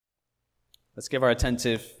Let's give our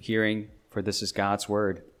attentive hearing, for this is God's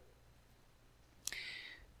word.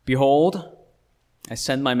 Behold, I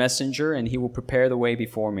send my messenger, and he will prepare the way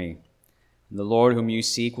before me. And the Lord whom you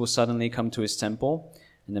seek will suddenly come to his temple,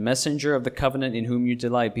 and the messenger of the covenant in whom you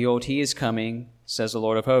delight, behold, he is coming, says the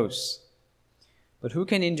Lord of hosts. But who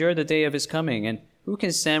can endure the day of his coming, and who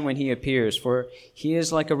can stand when he appears? For he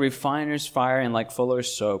is like a refiner's fire and like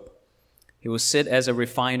fuller's soap. He will sit as a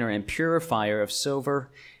refiner and purifier of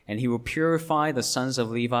silver, and he will purify the sons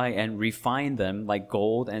of Levi and refine them like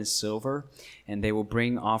gold and silver, and they will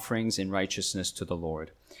bring offerings in righteousness to the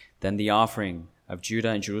Lord. Then the offering of Judah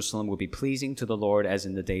and Jerusalem will be pleasing to the Lord as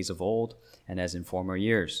in the days of old and as in former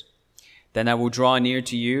years. Then I will draw near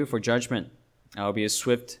to you for judgment. I will be a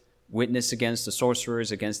swift witness against the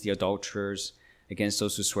sorcerers, against the adulterers, against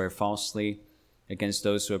those who swear falsely, against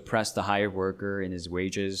those who oppress the hired worker in his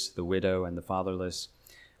wages, the widow and the fatherless,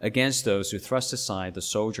 against those who thrust aside the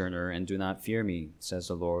sojourner and do not fear me, says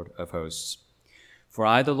the Lord of hosts. For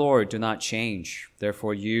I, the Lord, do not change.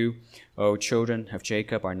 Therefore you, O children of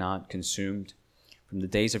Jacob, are not consumed. From the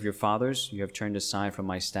days of your fathers you have turned aside from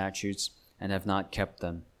my statutes and have not kept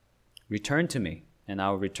them. Return to me, and I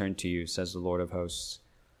will return to you, says the Lord of hosts.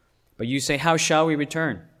 But you say, how shall we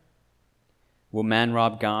return? Will man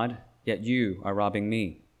rob God? Yet you are robbing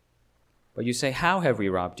me. But you say, how have we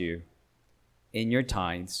robbed you? In your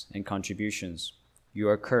tithes and contributions. You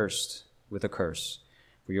are cursed with a curse,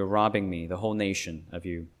 for you are robbing me, the whole nation, of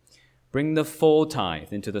you. Bring the full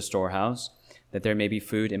tithe into the storehouse, that there may be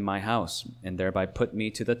food in my house, and thereby put me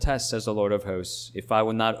to the test, says the Lord of hosts, if I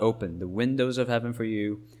will not open the windows of heaven for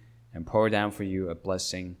you and pour down for you a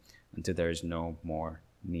blessing until there is no more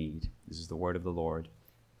need. This is the word of the Lord.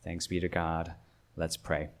 Thanks be to God. Let's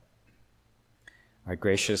pray. Our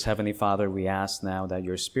gracious Heavenly Father, we ask now that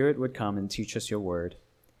your Spirit would come and teach us your word,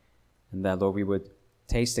 and that, Lord, we would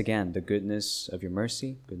taste again the goodness of your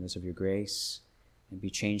mercy, goodness of your grace, and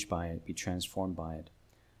be changed by it, be transformed by it.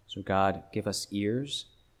 So God, give us ears,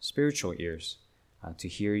 spiritual ears, to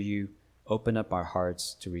hear you, open up our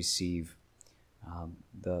hearts to receive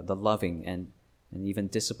the loving and even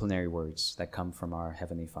disciplinary words that come from our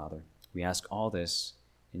Heavenly Father. We ask all this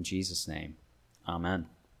in Jesus' name. Amen.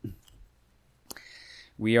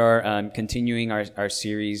 We are continuing our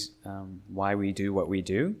series, Why We Do What We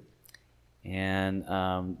Do. And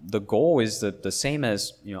the goal is the same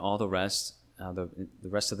as all the rest, the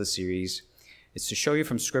rest of the series. It's to show you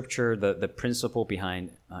from Scripture the principle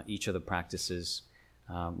behind each of the practices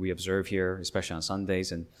we observe here, especially on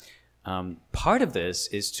Sundays. And part of this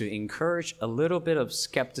is to encourage a little bit of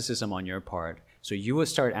skepticism on your part. So you will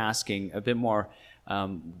start asking a bit more,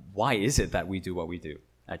 why is it that we do what we do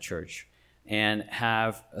at church? And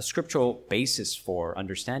have a scriptural basis for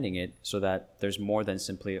understanding it so that there's more than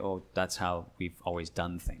simply, oh, that's how we've always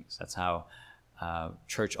done things. That's how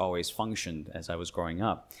church always functioned as I was growing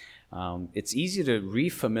up. It's easy to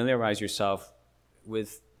refamiliarize yourself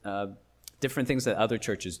with different things that other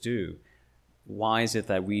churches do. Why is it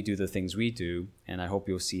that we do the things we do? And I hope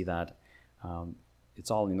you'll see that it's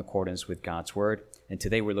all in accordance with God's word. And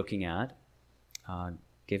today we're looking at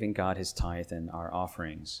giving God his tithe and our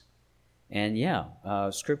offerings. And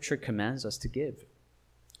Scripture commands us to give.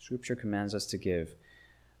 Scripture commands us to give.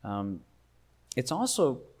 It's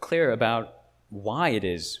also clear about why it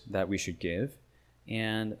is that we should give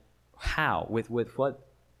and how, with what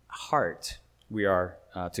heart we are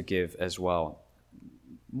to give as well.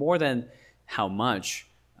 More than how much,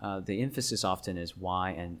 the emphasis often is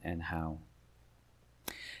why and how.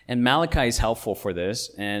 And Malachi is helpful for this.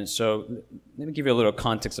 And so let me give you a little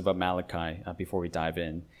context about Malachi before we dive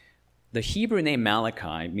in. The Hebrew name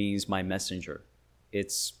Malachi means my messenger.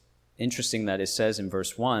 It's interesting that it says in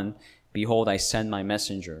verse 1, behold, I send my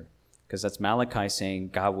messenger, because that's Malachi saying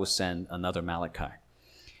God will send another Malachi.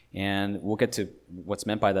 And we'll get to what's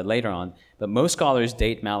meant by that later on. But most scholars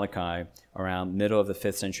date Malachi around middle of the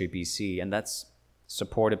 5th century BC, and that's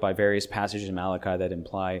supported by various passages in Malachi that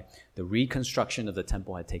imply the reconstruction of the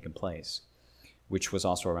temple had taken place, which was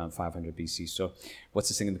also around 500 BC. So what's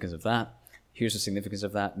the significance of that? Here's the significance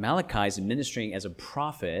of that. Malachi is ministering as a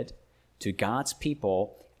prophet to God's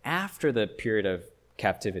people after the period of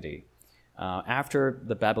captivity. After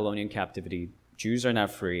the Babylonian captivity, Jews are now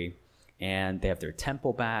free, and they have their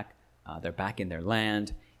temple back. They're back in their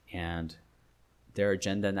land, and their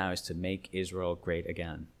agenda now is to make Israel great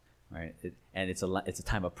again. Right? And it's a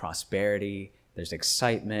time of prosperity. There's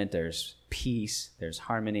excitement. There's peace. There's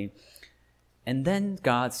harmony. And then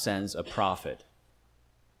God sends a prophet.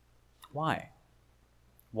 Why?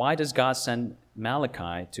 Why does God send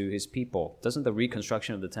Malachi to his people? Doesn't the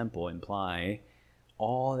reconstruction of the temple imply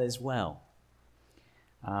all is well?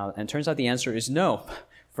 And turns out the answer is no.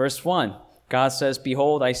 Verse 1, God says,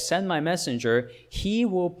 "Behold, I send my messenger. He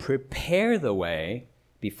will prepare the way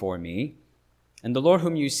before me. And the Lord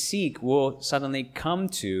whom you seek will suddenly come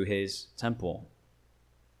to his temple."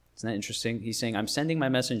 Isn't that interesting? He's saying, I'm sending my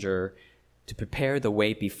messenger to prepare the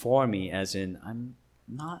way before me, as in, I'm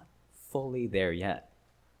not fully there yet.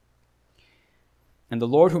 And the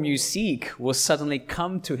Lord whom you seek will suddenly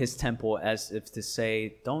come to his temple, as if to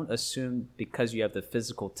say, don't assume because you have the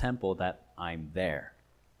physical temple that I'm there.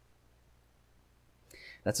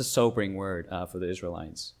 That's a sobering word for the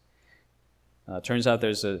Israelites. Turns out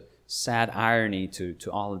there's a sad irony to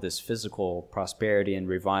all of this physical prosperity and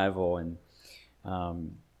revival and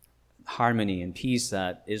harmony and peace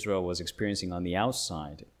that Israel was experiencing on the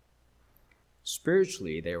outside.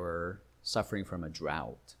 Spiritually, they were suffering from a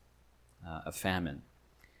drought, a famine.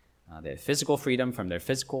 They had physical freedom from their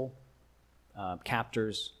physical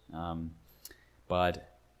captors,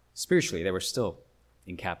 but spiritually, they were still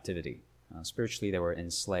in captivity. Spiritually, they were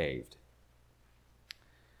enslaved.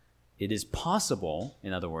 It is possible,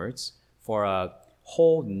 in other words, for a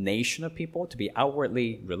whole nation of people to be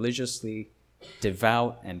outwardly, religiously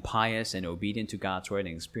devout and pious and obedient to God's word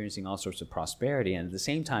and experiencing all sorts of prosperity, and at the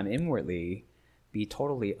same time, inwardly, be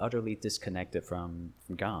totally, utterly disconnected from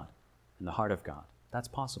God and the heart of God. That's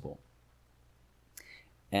possible.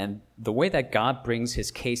 And the way that God brings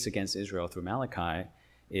his case against Israel through Malachi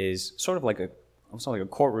is sort of like a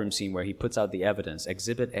courtroom scene where he puts out the evidence.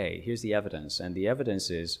 Exhibit A, here's the evidence. And the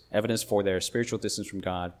evidence is evidence for their spiritual distance from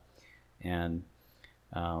God and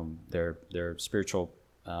their spiritual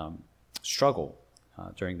struggle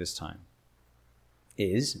during this time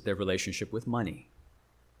is their relationship with money.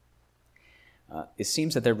 It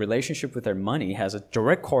seems that their relationship with their money has a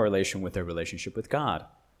direct correlation with their relationship with God.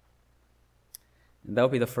 And that will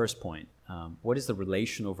be the first point. What is the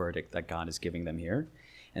relational verdict that God is giving them here?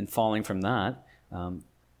 And following from that,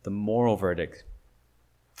 the moral verdict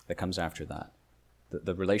that comes after that.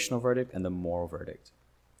 The relational verdict and the moral verdict.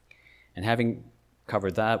 And having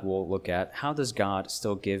covered that, we'll look at how does God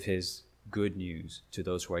still give his good news to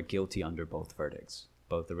those who are guilty under both verdicts,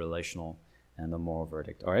 both the relational and the moral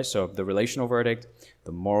verdict. All right, so the relational verdict,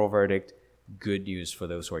 the moral verdict, good news for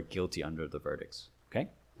those who are guilty under the verdicts. Okay?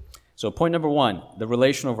 So point number 1, the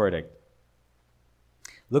relational verdict.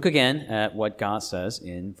 Look again at what God says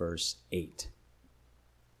in verse 8.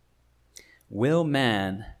 Will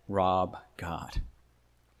man rob God?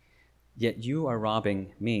 Yet you are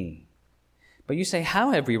robbing me. But you say,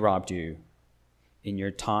 how have we robbed you? In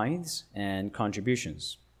your tithes and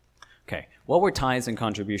contributions. Okay, what were tithes and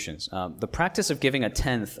contributions? The practice of giving a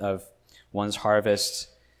tenth of one's harvest,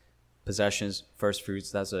 possessions, first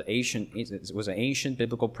fruits, it was an ancient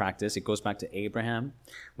biblical practice. It goes back to Abraham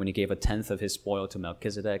when he gave a tenth of his spoil to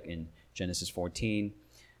Melchizedek in Genesis 14.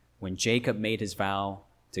 When Jacob made his vow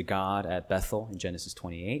to God at Bethel in Genesis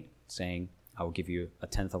 28, saying, I will give you a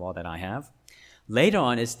tenth of all that I have. Later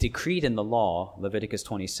on, it's decreed in the law, Leviticus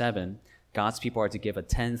 27, God's people are to give a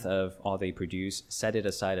tenth of all they produce, set it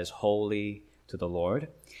aside as holy to the Lord.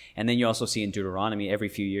 And then you also see in Deuteronomy, every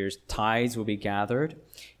few years, tithes will be gathered,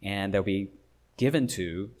 and they'll be given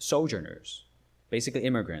to sojourners, basically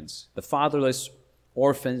immigrants, the fatherless,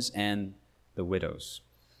 orphans, and the widows.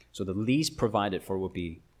 So the least provided for will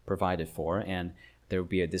be provided for, and there will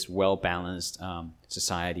be this well-balanced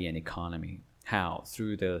society and economy. How?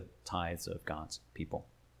 Through the tithes of God's people.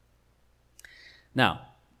 Now,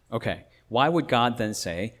 okay, why would God then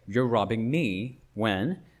say, you're robbing me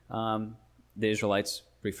when the Israelites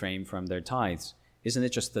refrain from their tithes? Isn't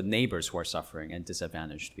it just the neighbors who are suffering and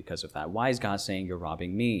disadvantaged because of that? Why is God saying you're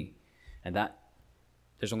robbing me? And that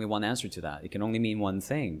there's only one answer to that. It can only mean one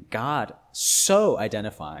thing. God so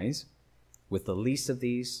identifies with the least of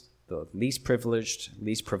these, the least privileged,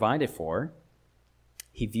 least provided for.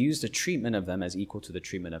 He views the treatment of them as equal to the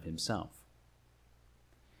treatment of himself.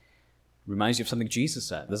 Reminds you of something Jesus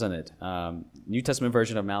said, doesn't it? New Testament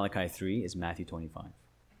version of Malachi 3 is Matthew 25.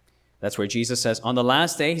 That's where Jesus says, on the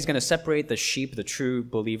last day, he's going to separate the sheep, the true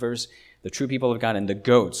believers, the true people of God, and the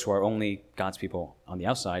goats, who are only God's people on the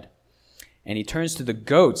outside. And he turns to the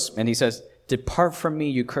goats, and he says, depart from me,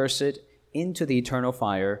 you cursed, into the eternal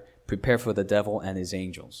fire, prepare for the devil and his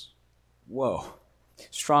angels. Whoa,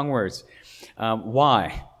 strong words.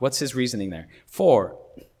 Why? What's his reasoning there? For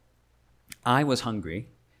I was hungry,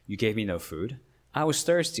 you gave me no food. I was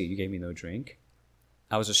thirsty, you gave me no drink.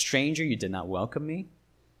 I was a stranger, you did not welcome me.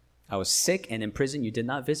 I was sick and in prison, you did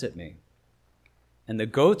not visit me. And the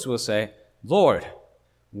goats will say, Lord,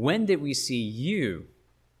 when did we see you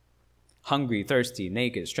hungry, thirsty,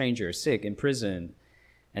 naked, stranger, sick, in prison,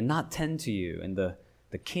 and not tend to you? And the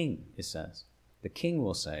king, it says, The king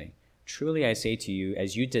will say, truly I say to you,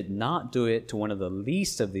 as you did not do it to one of the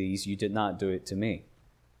least of these, you did not do it to me.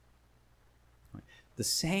 The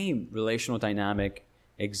same relational dynamic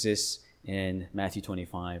exists in Matthew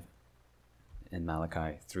 25 and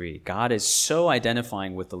Malachi 3. God is so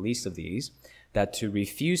identifying with the least of these that to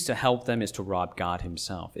refuse to help them is to rob God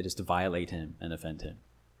himself. It is to violate him and offend him.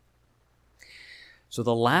 So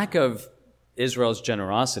the lack of Israel's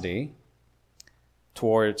generosity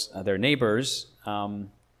towards their neighbors,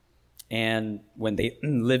 and when they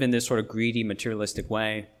live in this sort of greedy, materialistic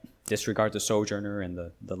way, disregard the sojourner and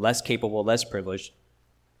the less capable, less privileged,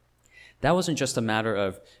 that wasn't just a matter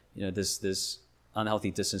of this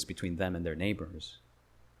unhealthy distance between them and their neighbors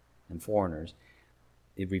and foreigners.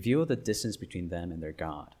 It revealed the distance between them and their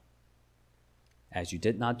God. As you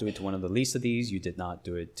did not do it to one of the least of these, you did not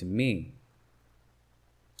do it to me.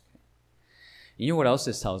 You know what else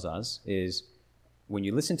this tells us is when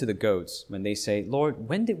you listen to the goats, when they say, Lord,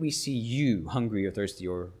 when did we see you hungry or thirsty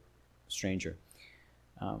or stranger?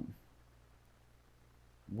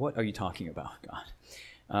 What are you talking about,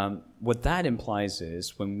 God? What that implies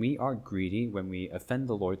is when we are greedy, when we offend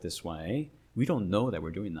the Lord this way, we don't know that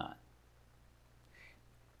we're doing that.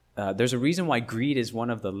 There's a reason why greed is one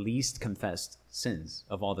of the least confessed sins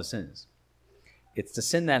of all the sins. It's the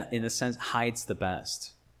sin that, in a sense, hides the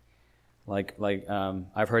best. Like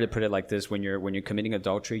I've heard it put it like this: when you're committing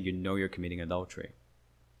adultery, you know you're committing adultery.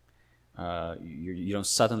 You don't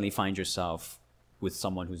suddenly find yourself with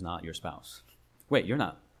someone who's not your spouse. Wait, you're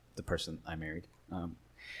not the person I married.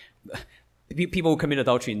 People who commit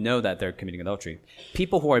adultery know that they're committing adultery.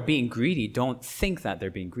 People who are being greedy don't think that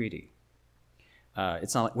they're being greedy.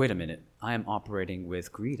 It's not like, wait a minute, I am operating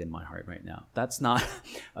with greed in my heart right now. That's not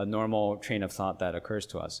a normal train of thought that occurs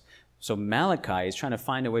to us. So Malachi is trying to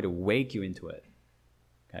find a way to wake you into it.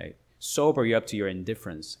 Okay, sober you up to your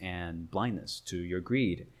indifference and blindness, to your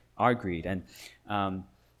greed, our greed. And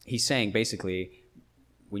he's saying basically,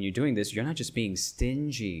 when you're doing this, you're not just being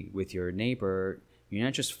stingy with your neighbor. You're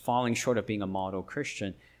not just falling short of being a model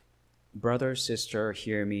Christian. Brother, sister,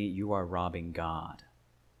 hear me, you are robbing God.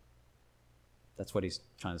 That's what he's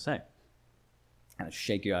trying to say. Kind of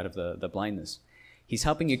shake you out of the blindness. He's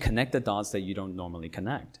helping you connect the dots that you don't normally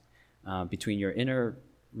connect between your inner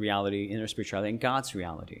reality, inner spirituality, and God's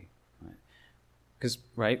reality. Because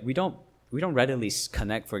we don't readily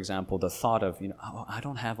connect, for example, the thought of I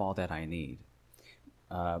don't have all that I need,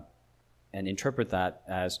 and interpret that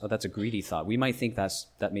as that's a greedy thought. We might think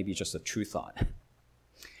that may be just a true thought.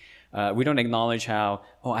 We don't acknowledge how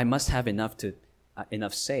I must have enough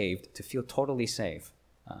saved to feel totally safe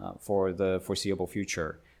for the foreseeable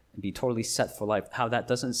future and be totally set for life. How that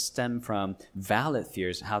doesn't stem from valid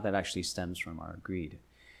fears, how that actually stems from our greed.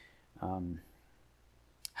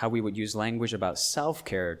 How we would use language about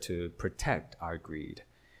self-care to protect our greed.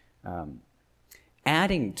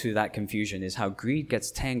 Adding to that confusion is how greed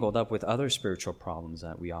gets tangled up with other spiritual problems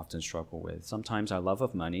that we often struggle with. Sometimes our love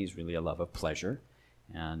of money is really a love of pleasure,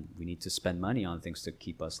 and we need to spend money on things to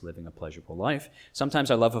keep us living a pleasurable life.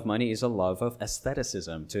 Sometimes our love of money is a love of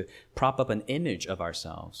aestheticism, to prop up an image of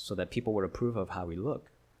ourselves so that people would approve of how we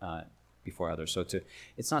look before others. So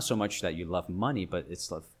it's not so much that you love money, but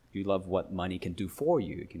you love what money can do for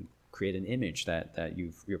you. It can create an image that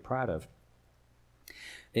you're proud of.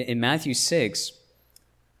 In Matthew 6,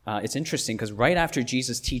 it's interesting because right after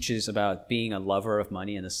Jesus teaches about being a lover of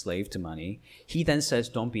money and a slave to money, he then says,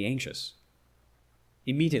 don't be anxious.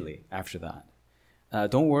 Immediately after that.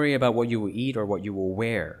 Don't worry about what you will eat or what you will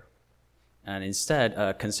wear. And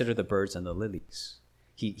instead, consider the birds and the lilies.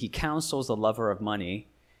 He counsels the lover of money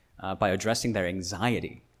by addressing their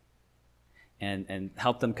anxiety and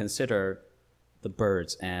help them consider the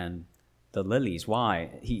birds and the lilies. Why?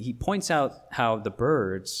 He points out how the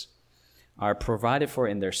birds are provided for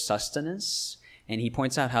in their sustenance, and he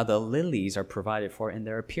points out how the lilies are provided for in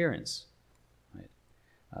their appearance.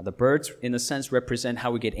 The birds, in a sense, represent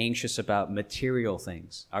how we get anxious about material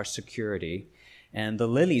things, our security. And the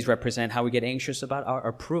lilies represent how we get anxious about our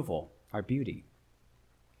approval, our beauty.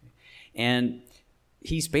 And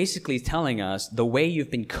he's basically telling us the way you've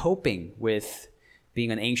been coping with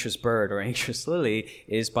being an anxious bird or anxious lily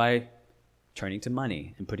is by turning to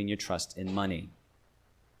money and putting your trust in money.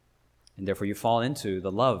 And therefore you fall into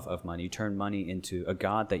the love of money. You turn money into a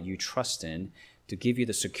god that you trust in, to give you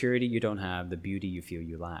the security you don't have, the beauty you feel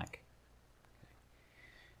you lack.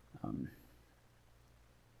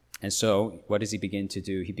 And so, what does he begin to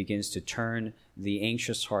do? He begins to turn the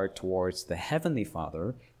anxious heart towards the Heavenly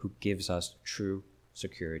Father, who gives us true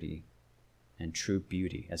security and true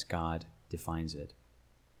beauty as God defines it.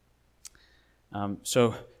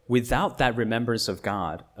 So, without that remembrance of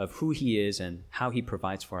God, of who he is and how he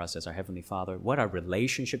provides for us as our Heavenly Father, what our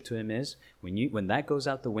relationship to him is, when that goes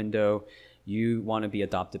out the window, you want to be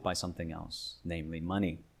adopted by something else, namely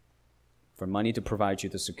money. For money to provide you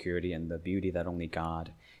the security and the beauty that only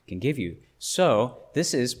God can give you. So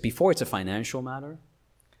this is, before it's a financial matter,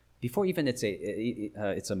 before even it's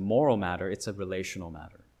a moral matter, it's a relational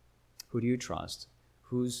matter. Who do you trust?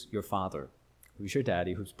 Who's your father? Who's your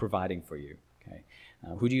daddy? Who's providing for you? Okay,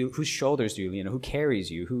 whose shoulders do you lean on? Who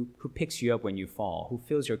carries you? Who picks you up when you fall? Who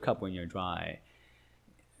fills your cup when you're dry?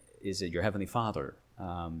 Is it your Heavenly Father,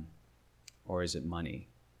 or is it money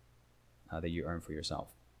that you earn for yourself?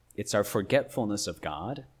 It's our forgetfulness of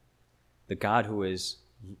God, the God who is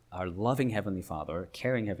our loving Heavenly Father,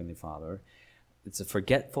 caring Heavenly Father. It's a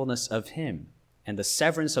forgetfulness of him and the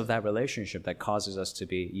severance of that relationship that causes us to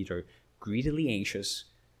be either greedily anxious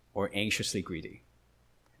or anxiously greedy.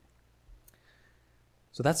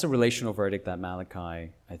 So that's the relational verdict that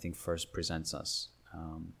Malachi, I think, first presents us,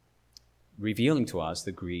 revealing to us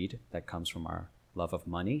the greed that comes from our love of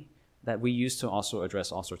money that we use to also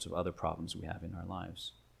address all sorts of other problems we have in our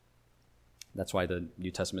lives. That's why the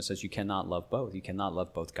New Testament says you cannot love both. You cannot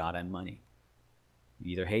love both God and money.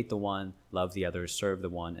 You either hate the one, love the other, serve the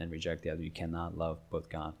one, and reject the other. You cannot love both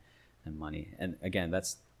God and money. And again,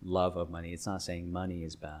 that's love of money. It's not saying money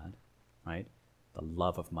is bad, right? The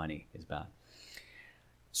love of money is bad.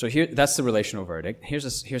 So here, that's the relational verdict. Here's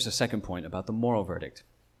a second point about the moral verdict,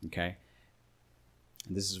 okay?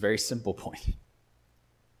 And this is a very simple point.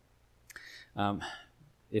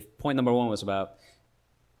 If point number one was about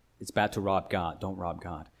it's bad to rob God, don't rob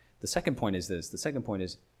God. The second point is this. The second point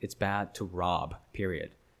is it's bad to rob,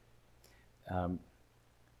 period.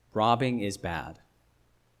 Robbing is bad.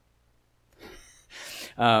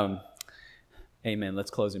 Amen.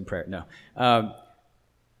 Let's close in prayer. No.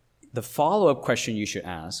 The follow-up question you should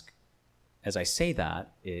ask, as I say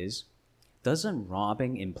that, is, doesn't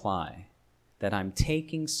robbing imply that I'm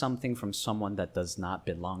taking something from someone that does not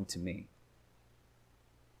belong to me?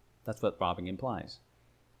 That's what robbing implies.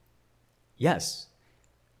 Yes,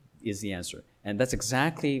 is the answer. And that's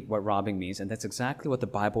exactly what robbing means, and that's exactly what the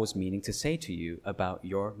Bible is meaning to say to you about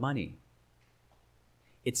your money.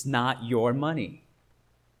 It's not your money.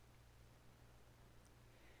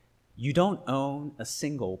 You don't own a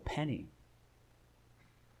single penny.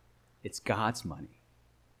 It's God's money.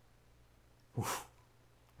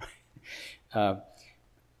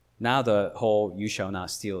 Now the whole "you shall not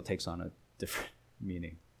steal" takes on a different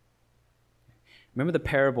meaning. Remember the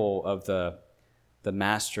parable of the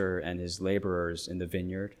master and his laborers in the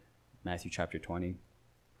vineyard, Matthew chapter 20?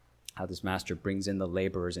 How this master brings in the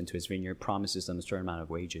laborers into his vineyard, promises them a certain amount of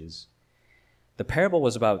wages. The parable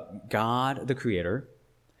was about God, the creator,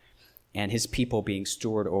 and his people being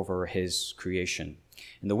steward over his creation.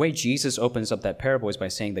 And the way Jesus opens up that parable is by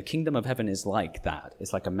saying the kingdom of heaven is like that.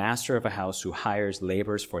 It's like a master of a house who hires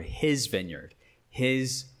laborers for his vineyard.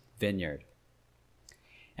 His vineyard.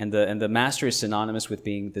 And the master is synonymous with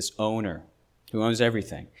being this owner who owns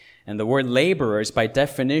everything. And the word laborer is by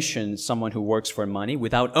definition someone who works for money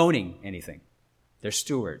without owning anything. They're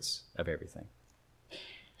stewards of everything.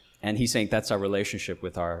 And he's saying that's our relationship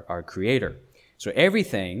with our creator. So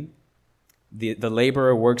everything the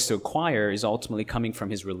laborer works to acquire is ultimately coming from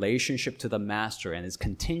his relationship to the master and is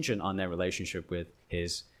contingent on that relationship with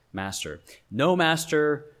his master. No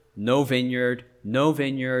master, no vineyard,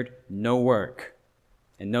 no work,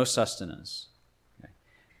 and no sustenance. Okay.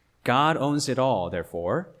 God owns it all,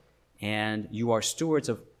 therefore, and you are stewards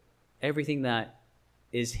of everything that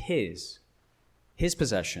is his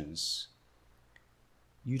possessions.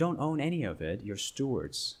 You don't own any of it, you're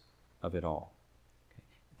stewards of it all.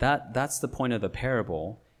 That's the point of the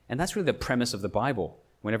parable, and that's really the premise of the Bible.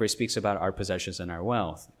 Whenever it speaks about our possessions and our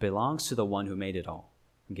wealth, it belongs to the one who made it all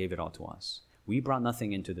and gave it all to us. We brought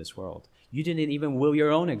nothing into this world. You didn't even will your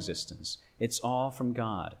own existence. It's all from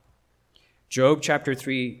God. Job chapter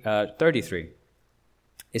 33,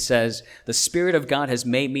 it says, "The Spirit of God has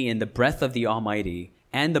made me in the breath of the Almighty,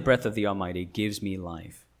 and the breath of the Almighty gives me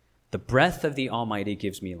life." The breath of the Almighty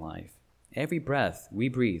gives me life. Every breath we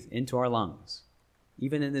breathe into our lungs,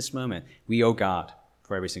 even in this moment, we owe God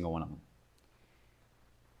for every single one of them.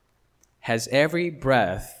 Has every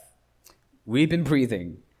breath we've been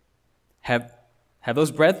breathing, have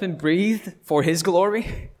those breaths been breathed for his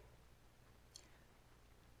glory?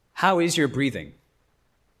 How is your breathing?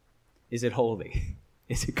 Is it holy?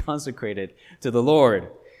 Is it consecrated to the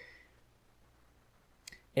Lord?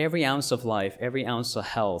 Every ounce of life, every ounce of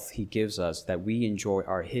health he gives us that we enjoy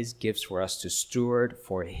are his gifts for us to steward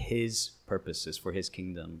for his purposes, for his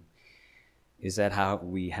kingdom. Is that how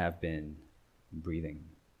we have been breathing?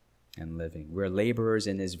 and living. We're laborers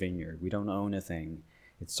in his vineyard. We don't own a thing.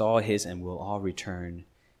 It's all his, and we'll all return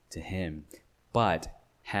to him. But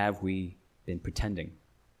have we been pretending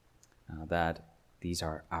that these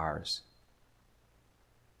are ours?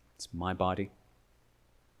 It's my body.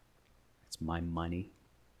 It's my money.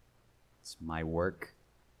 It's my work.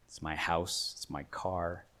 It's my house. It's my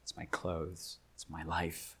car. It's my clothes. It's my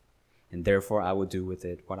life. And therefore I will do with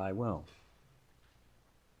it what I will.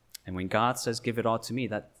 And when God says, give it all to me,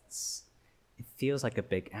 it feels like a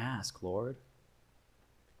big ask, Lord,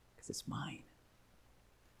 because it's mine.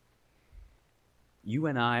 You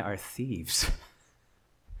and I are thieves.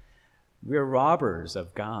 We're robbers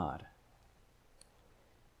of God.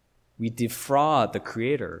 We defraud the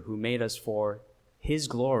Creator who made us for his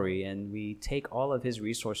glory, and we take all of his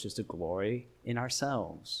resources to glory in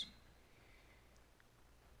ourselves.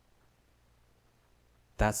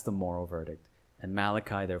 That's the moral verdict. And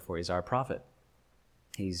Malachi, therefore, is our prophet.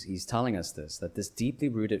 He's telling us that this deeply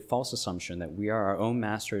rooted false assumption that we are our own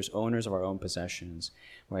masters, owners of our own possessions,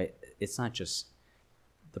 right? It's not just,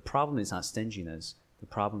 the problem is not stinginess. The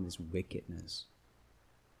problem is wickedness.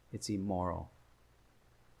 It's immoral.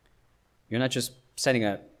 You're not just setting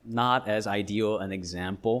a not as ideal an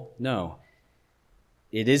example. No,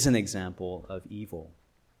 it is an example of evil.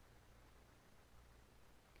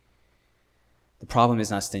 The problem is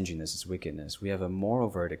not stinginess, it's wickedness. We have a moral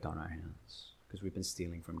verdict on our hands because we've been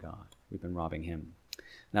stealing from God. We've been robbing him.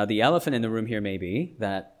 Now, the elephant in the room here may be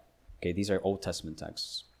that, okay, these are Old Testament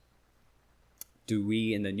texts. Do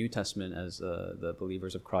we in the New Testament, as the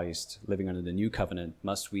believers of Christ living under the new covenant,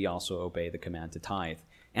 must we also obey the command to tithe?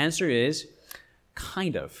 Answer is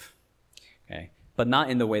kind of, okay, but not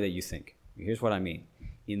in the way that you think. Here's what I mean.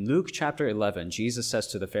 In Luke chapter 11, Jesus says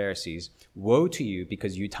to the Pharisees, "Woe to you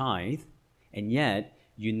because you tithe, and yet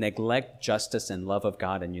you neglect justice and love of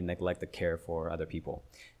God, and you neglect the care for other people."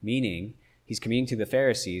 Meaning, he's communicating to the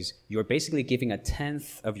Pharisees, you're basically giving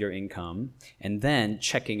 1/10 of your income and then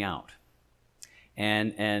checking out.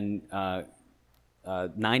 And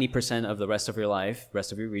 90% of the rest of your life,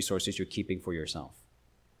 rest of your resources, you're keeping for yourself.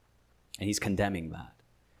 And he's condemning that.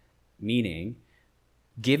 Meaning,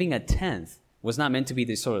 giving 1/10 was not meant to be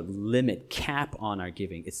this sort of limit cap on our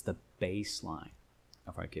giving. It's the baseline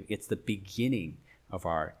of our giving. It's the beginning of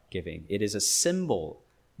our giving. It is a symbol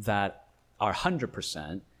that our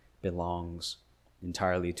 100% belongs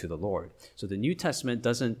entirely to the Lord. So the New Testament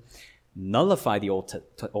doesn't nullify the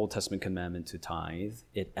Old Testament commandment to tithe.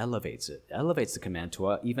 It elevates it. It elevates the command to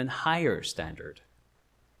an even higher standard.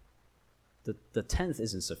 The 10th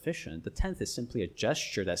isn't sufficient. The 10th is simply a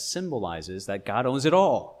gesture that symbolizes that God owns it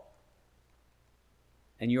all.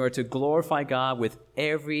 And you are to glorify God with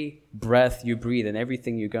every breath you breathe and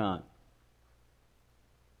everything you got.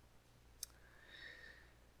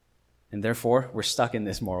 And therefore, we're stuck in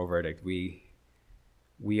this moral verdict.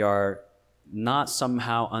 We are not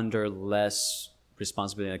somehow under less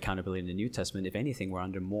responsibility and accountability in the New Testament. If anything, we're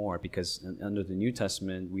under more, because under the New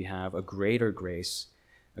Testament, we have a greater grace,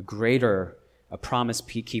 a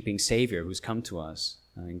promise-keeping Savior who's come to us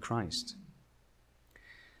in Christ.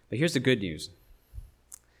 But here's the good news.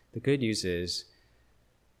 The good news is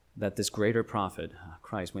that this greater prophet,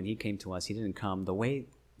 Christ, when he came to us, he didn't come the way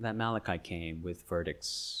that Malachi came with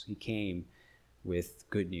verdicts. He came with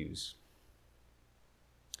good news.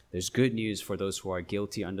 There's good news for those who are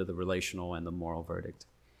guilty under the relational and the moral verdict.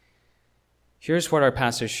 Here's what our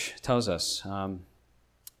passage tells us.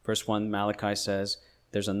 Verse 1, Malachi says,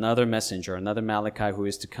 there's another messenger, another Malachi who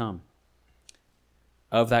is to come.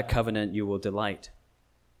 Of that covenant you will delight.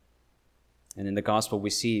 And in the gospel, we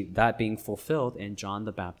see that being fulfilled in John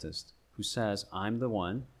the Baptist, who says, I'm the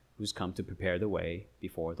one who's come to prepare the way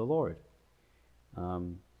before the Lord.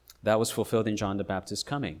 That was fulfilled in John the Baptist's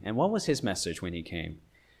coming. And what was his message when he came?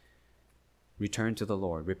 Return to the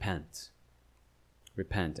Lord, repent.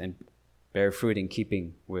 Repent and bear fruit in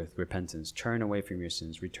keeping with repentance. Turn away from your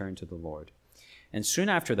sins, return to the Lord. And soon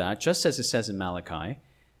after that, just as it says in Malachi,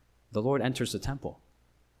 the Lord enters the temple.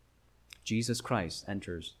 Jesus Christ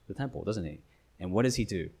enters the temple, doesn't he? And what does he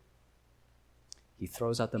do? He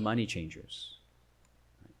throws out the money changers.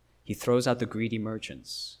 He throws out the greedy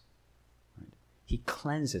merchants. He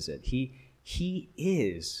cleanses it. He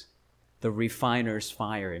is the refiner's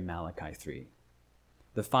fire in Malachi 3.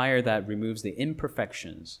 The fire that removes the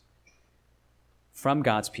imperfections from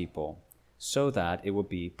God's people so that it will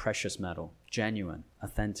be precious metal, genuine,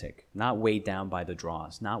 authentic, not weighed down by the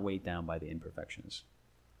dross, not weighed down by the imperfections.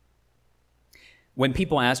 When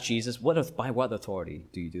people ask Jesus, by what authority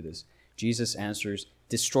do you do this? Jesus answers,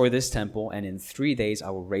 destroy this temple, and in 3 days I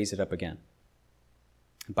will raise it up again.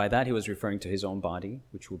 By that, he was referring to his own body,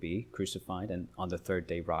 which will be crucified and on the third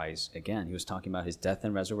day rise again. He was talking about his death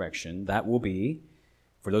and resurrection. That will be,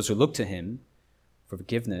 for those who look to him, for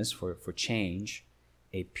forgiveness, for change,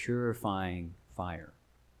 a purifying fire.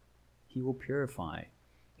 He will purify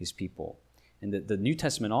his people. And the New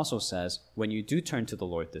Testament also says, when you do turn to the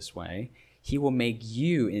Lord this way, he will make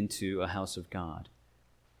you into a house of God,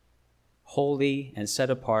 holy and set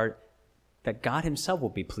apart, that God himself will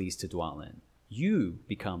be pleased to dwell in. You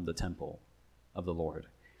become the temple of the Lord.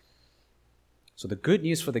 So the good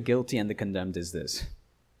news for the guilty and the condemned is this: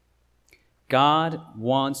 God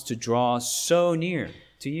wants to draw so near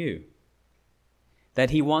to you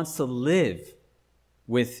that he wants to live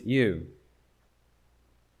with you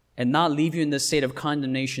and not leave you in the state of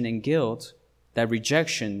condemnation and guilt, that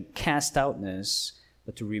rejection, cast outness,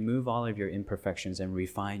 but to remove all of your imperfections and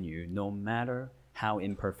refine you, no matter how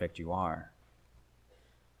imperfect you are.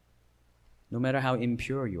 No matter how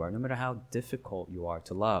impure you are, no matter how difficult you are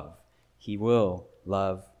to love, he will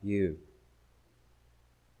love you.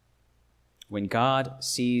 When God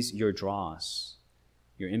sees your dross,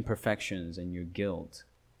 your imperfections, and your guilt,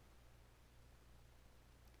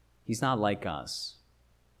 he's not like us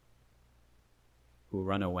who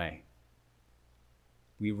run away.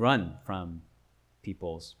 We run from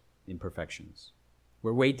people's imperfections.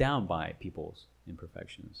 We're weighed down by people's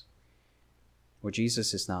imperfections. Well,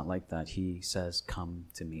 Jesus is not like that. He says, come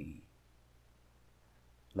to me.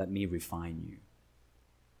 Let me refine you.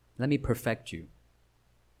 Let me perfect you.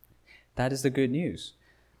 That is the good news.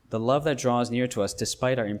 The love that draws near to us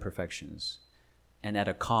despite our imperfections and at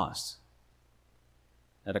a cost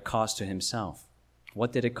to himself.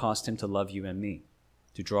 What did it cost him to love you and me?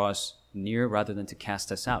 To draw us near rather than to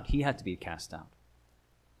cast us out. He had to be cast out.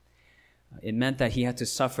 It meant that he had to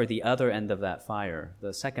suffer the other end of that fire,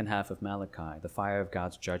 the second half of Malachi, the fire of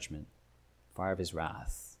God's judgment, fire of his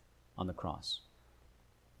wrath on the cross.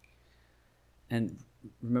 And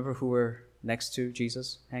remember who were next to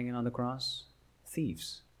Jesus hanging on the cross?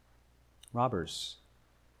 Thieves, robbers.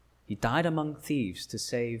 He died among thieves to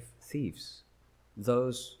save thieves,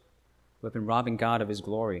 those who have been robbing God of his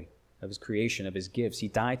glory, of his creation, of his gifts. He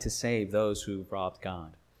died to save those who robbed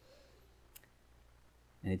God.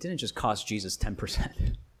 And it didn't just cost Jesus 10%.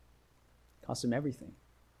 It cost him everything.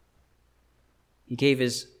 He gave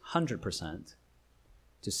his 100%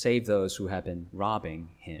 to save those who had been robbing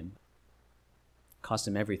him. It cost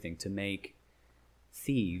him everything to make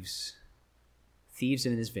thieves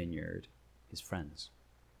in his vineyard, his friends.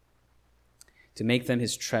 To make them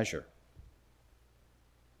his treasure.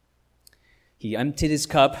 He emptied his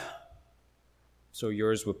cup so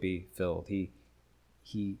yours would be filled. He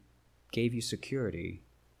gave you security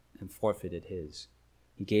and forfeited his.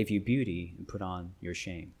 He gave you beauty and put on your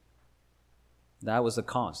shame. That was the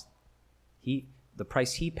cost. The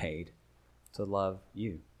price he paid to love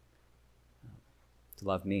you, to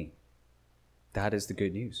love me. That is the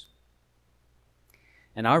good news.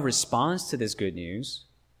 And our response to this good news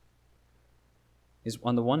is,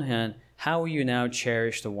 on the one hand, how will you now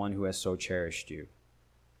cherish the one who has so cherished you?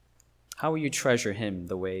 How will you treasure him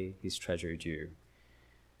the way he's treasured you?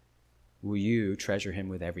 Will you treasure him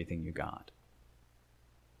with everything you got?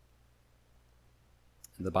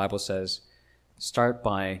 The Bible says, start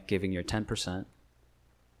by giving your 10%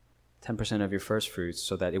 of your first fruits,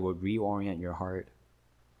 so that it will reorient your heart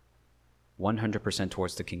 100%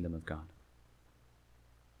 towards the kingdom of God.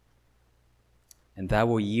 And that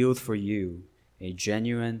will yield for you a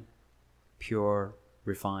genuine, pure,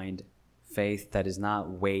 refined faith that is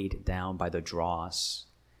not weighed down by the dross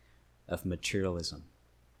of materialism.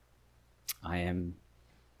 I am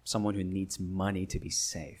someone who needs money to be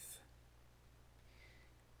safe.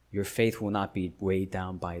 Your faith will not be weighed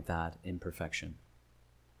down by that imperfection.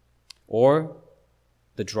 Or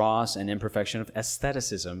the dross and imperfection of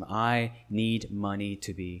aestheticism. I need money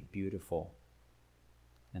to be beautiful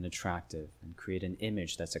and attractive and create an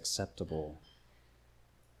image that's acceptable.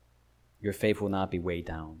 Your faith will not be weighed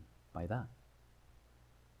down by that.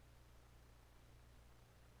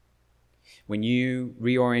 When you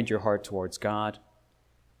reorient your heart towards God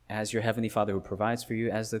as your Heavenly Father who provides for you,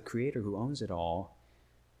 as the Creator who owns it all,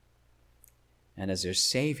 and as your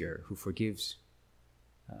Savior who forgives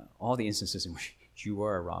all the instances in which you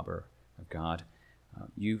were a robber of God,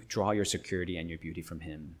 you draw your security and your beauty from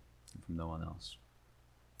Him and from no one else.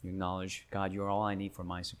 You acknowledge, God, you are all I need for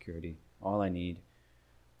my security, all I need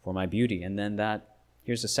for my beauty. And then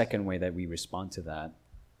here's the second way that we respond to that.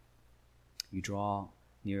 You draw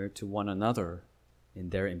near to one another in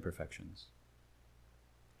their imperfections.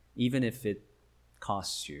 Even if it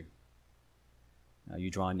costs you, you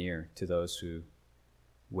draw near to those who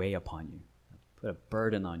weigh upon you, put a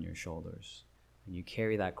burden on your shoulders. And you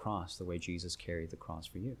carry that cross the way Jesus carried the cross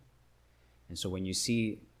for you. And so when you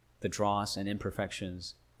see the dross and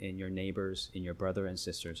imperfections in your neighbors, in your brother and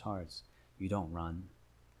sister's hearts, you don't run.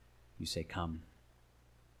 You say, come.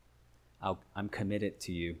 I'm committed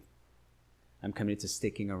to you. I'm committed to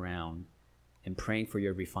sticking around and praying for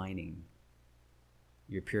your refining,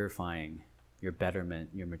 your purifying, your betterment,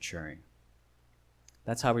 your maturing.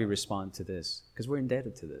 That's how we respond to this, because we're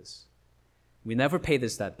indebted to this. We never pay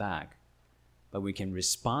this debt back, but we can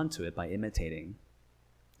respond to it by imitating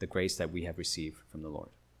the grace that we have received from the Lord.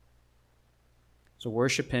 So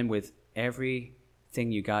worship Him with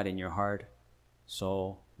everything you got in your heart,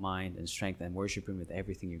 soul, mind, and strength, and worship Him with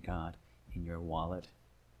everything you got in your wallet.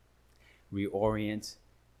 Reorient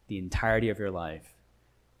the entirety of your life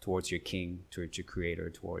towards your King, towards your Creator,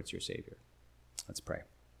 towards your Savior. Let's pray.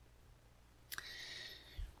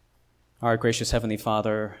 Our gracious Heavenly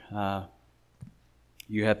Father,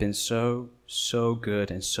 you have been so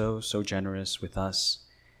good and so generous with us.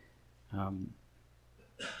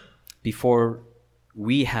 Before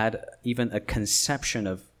we had even a conception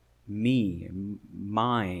of me,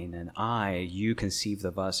 mine, and I, you conceived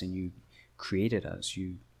of us and you created us.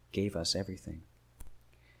 You gave us everything.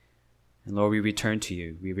 And Lord, we return to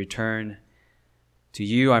you. We return to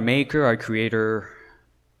you, our Maker, our Creator.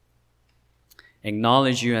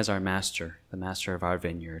 Acknowledge you as our Master, the Master of our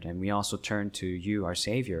vineyard. And we also turn to you, our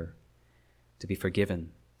Savior, to be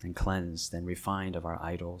forgiven and cleansed and refined of our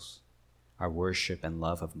idols, our worship and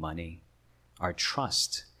love of money, our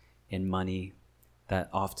trust in money that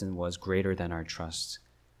often was greater than our trust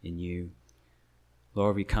in you.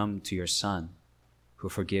 Lord, we come to your Son, who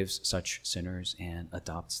forgives such sinners and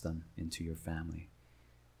adopts them into your family.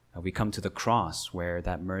 We come to the cross where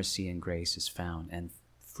that mercy and grace is found and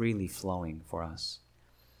freely flowing for us.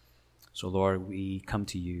 So Lord, we come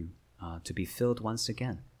to you to be filled once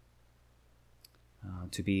again,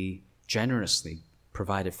 to be generously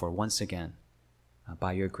provided for once again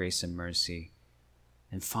by your grace and mercy,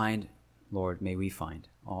 and find, Lord, may we find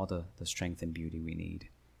all the strength and beauty we need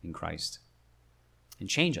in Christ. And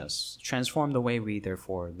change us, transform the way we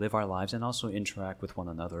therefore live our lives and also interact with one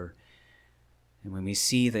another. And when we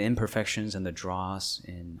see the imperfections and the dross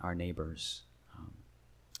in our neighbors,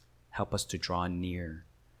 help us to draw near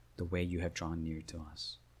the way you have drawn near to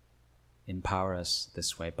us. Empower us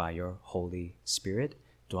this way by your Holy Spirit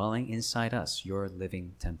dwelling inside us, your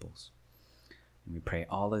living temples. And we pray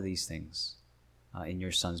all of these things in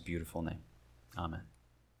your Son's beautiful name. Amen.